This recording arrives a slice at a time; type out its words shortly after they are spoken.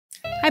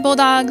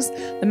Bulldogs!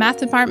 The math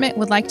department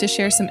would like to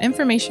share some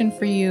information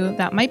for you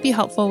that might be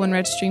helpful when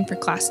registering for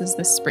classes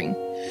this spring.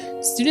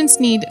 Students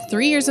need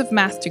 3 years of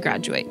math to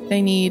graduate.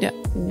 They need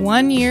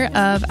 1 year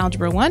of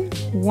Algebra 1,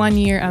 1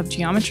 year of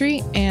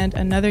Geometry, and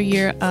another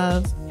year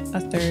of a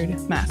third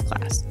math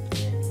class.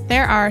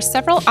 There are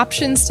several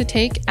options to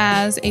take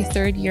as a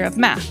third year of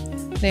math.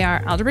 They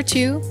are Algebra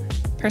 2,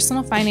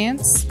 Personal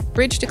Finance,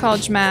 Bridge to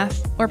College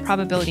Math, or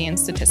Probability and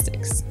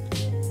Statistics.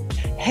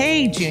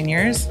 Hey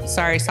juniors,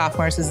 sorry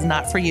sophomores, this is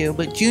not for you,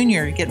 but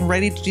junior, you're getting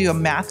ready to do a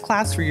math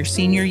class for your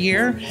senior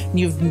year and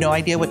you have no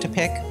idea what to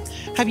pick.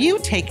 Have you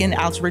taken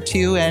Algebra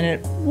 2 and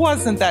it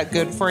wasn't that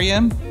good for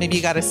you? Maybe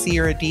you got a C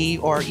or a D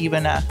or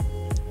even a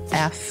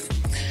F.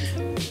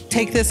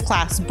 Take this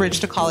class, Bridge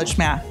to College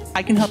Math.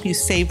 I can help you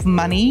save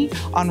money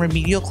on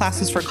remedial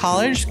classes for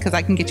college because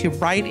I can get you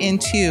right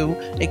into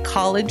a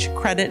college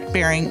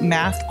credit-bearing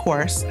math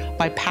course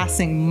by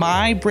passing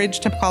my Bridge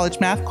to College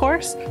Math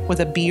course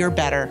with a B or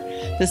better.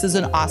 This is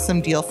an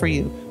awesome deal for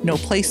you. No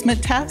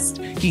placement test.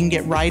 You can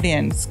get right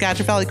in.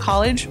 Skagit Valley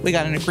College, we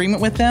got an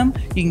agreement with them.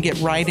 You can get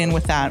right in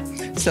with that.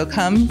 So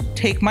come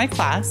take my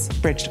class,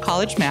 Bridge to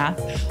College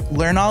Math,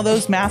 learn all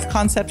those math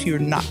concepts you're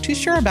not too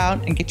sure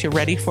about, and get you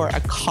ready for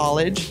a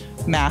college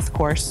math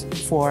course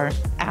for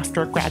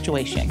after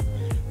graduation.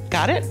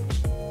 Got it?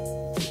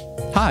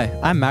 Hi,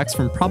 I'm Max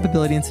from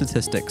Probability and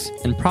Statistics.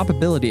 In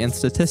Probability and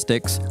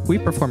Statistics, we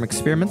perform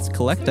experiments,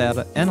 collect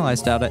data,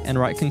 analyze data, and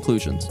write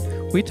conclusions.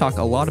 We talk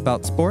a lot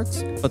about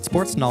sports, but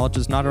sports knowledge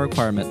is not a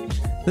requirement.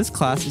 This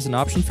class is an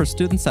option for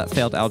students that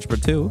failed Algebra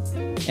 2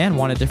 and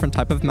want a different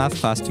type of math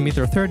class to meet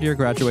their third year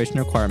graduation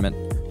requirement.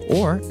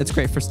 Or it's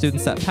great for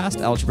students that passed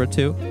Algebra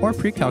 2 or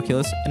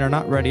pre-calculus and are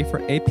not ready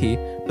for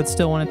AP but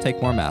still want to take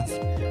more math.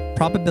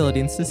 Probability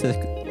and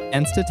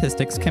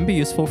statistics can be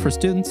useful for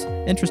students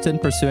interested in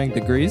pursuing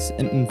degrees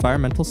in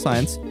environmental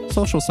science,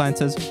 social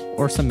sciences,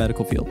 or some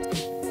medical field.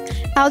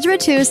 Algebra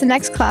 2 is the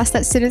next class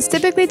that students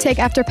typically take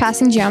after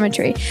passing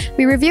geometry.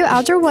 We review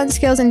Algebra 1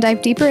 skills and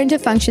dive deeper into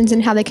functions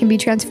and how they can be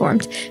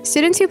transformed.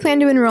 Students who plan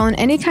to enroll in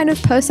any kind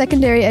of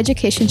post-secondary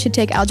education should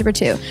take Algebra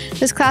 2.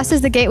 This class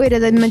is the gateway to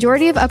the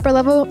majority of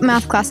upper-level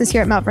math classes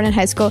here at Mount Vernon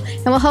High School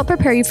and will help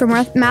prepare you for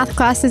more math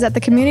classes at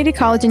the community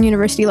college and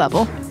university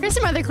level. Here's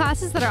some other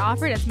classes that are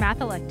offered as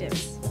math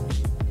electives.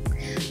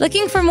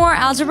 Looking for more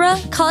algebra?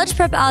 College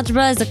Prep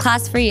Algebra is a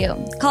class for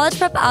you. College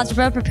Prep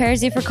Algebra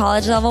prepares you for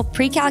college-level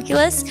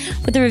pre-calculus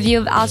with a review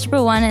of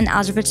Algebra 1 and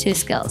Algebra 2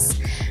 skills.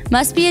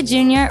 Must be a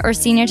junior or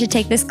senior to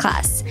take this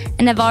class,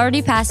 and have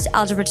already passed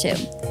Algebra 2.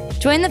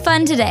 Join the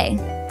fun today.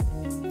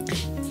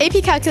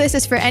 AP Calculus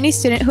is for any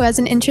student who has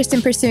an interest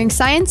in pursuing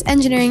science,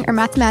 engineering, or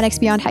mathematics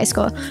beyond high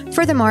school.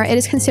 Furthermore, it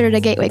is considered a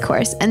gateway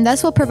course, and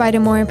thus will provide a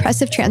more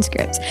impressive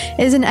transcript.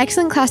 It is an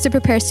excellent class to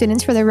prepare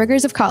students for the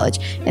rigors of college.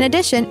 In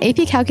addition,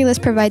 AP Calculus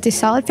provides a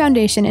solid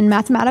foundation in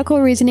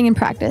mathematical reasoning and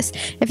practice.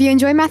 If you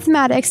enjoy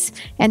mathematics,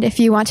 and if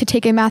you want to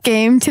take a math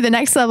game to the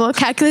next level,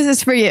 Calculus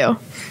is for you.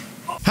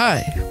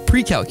 Hi,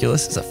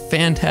 Pre-Calculus is a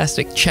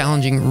fantastic,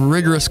 challenging,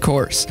 rigorous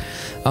course.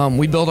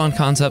 We build on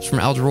concepts from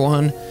Algebra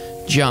 1,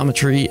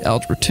 Geometry,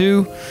 Algebra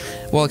 2,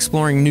 while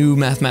exploring new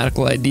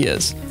mathematical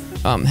ideas.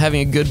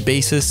 Having a good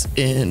basis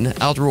in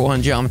Algebra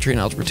 1, Geometry,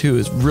 and Algebra 2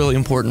 is really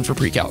important for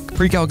Pre-Calc.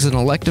 Pre-Calc is an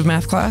elective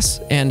math class,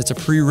 and it's a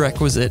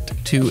prerequisite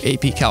to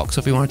AP Calc.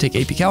 So if you want to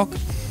take AP Calc,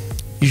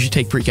 you should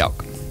take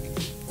Pre-Calc.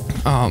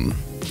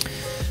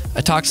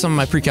 I talked to some of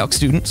my Pre-Calc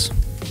students,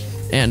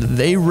 and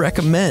they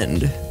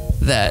recommend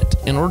that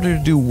in order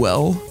to do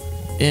well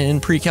in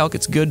Pre-Calc,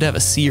 it's good to have a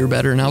C or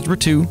better in Algebra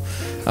 2.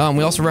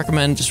 We also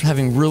recommend just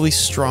having really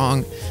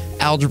strong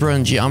algebra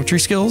and geometry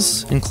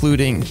skills,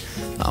 including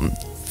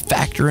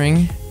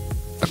factoring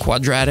a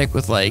quadratic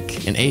with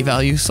like an a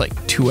value, so like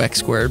 2x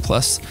squared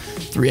plus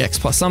 3x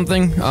plus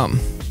something.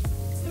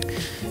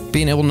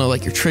 Being able to know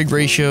like your trig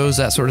ratios,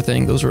 that sort of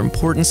thing. Those are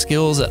important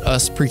skills that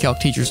us Pre-Calc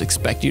teachers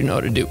expect you to know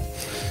how to do.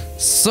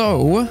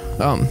 So,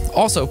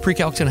 also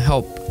Pre-Calc's gonna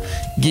help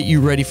get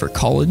you ready for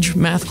college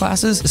math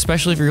classes,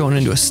 especially if you're going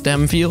into a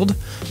STEM field.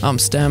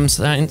 STEM,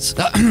 science,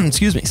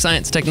 excuse me,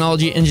 science,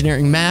 technology,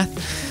 engineering, math.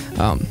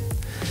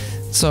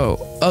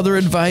 So other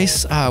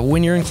advice,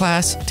 when you're in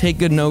class, take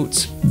good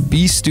notes,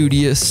 be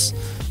studious,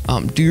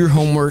 do your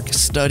homework,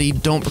 study,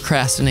 don't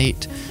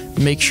procrastinate.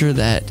 Make sure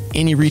that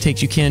any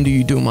retakes you can do,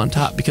 you do them on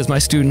top, because my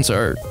students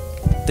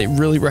they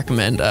really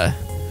recommend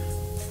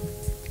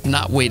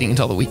not waiting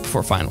until the week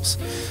before finals.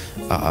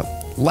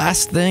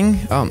 Last thing,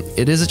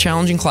 it is a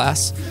challenging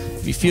class.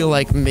 If you feel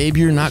like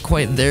maybe you're not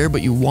quite there,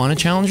 but you want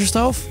to challenge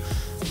yourself,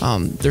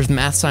 there's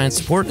math science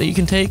support that you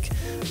can take.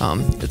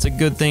 It's a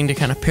good thing to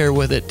kind of pair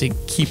with it to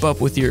keep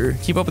up with your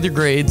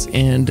grades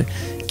and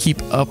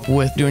keep up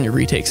with doing your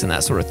retakes and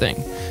that sort of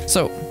thing.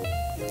 So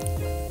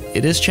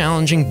it is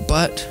challenging,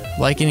 but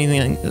like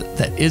anything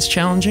that is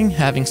challenging,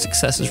 having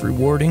success is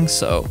rewarding.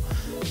 So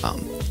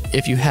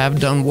if you have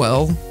done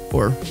well,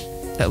 or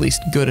at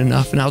least good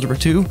enough in Algebra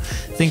 2,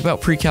 think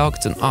about Pre-Calc.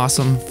 It's an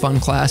awesome, fun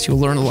class. You'll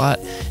learn a lot,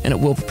 and it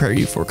will prepare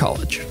you for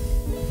college.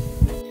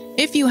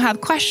 If you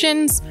have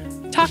questions,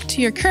 talk to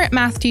your current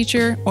math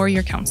teacher or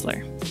your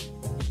counselor.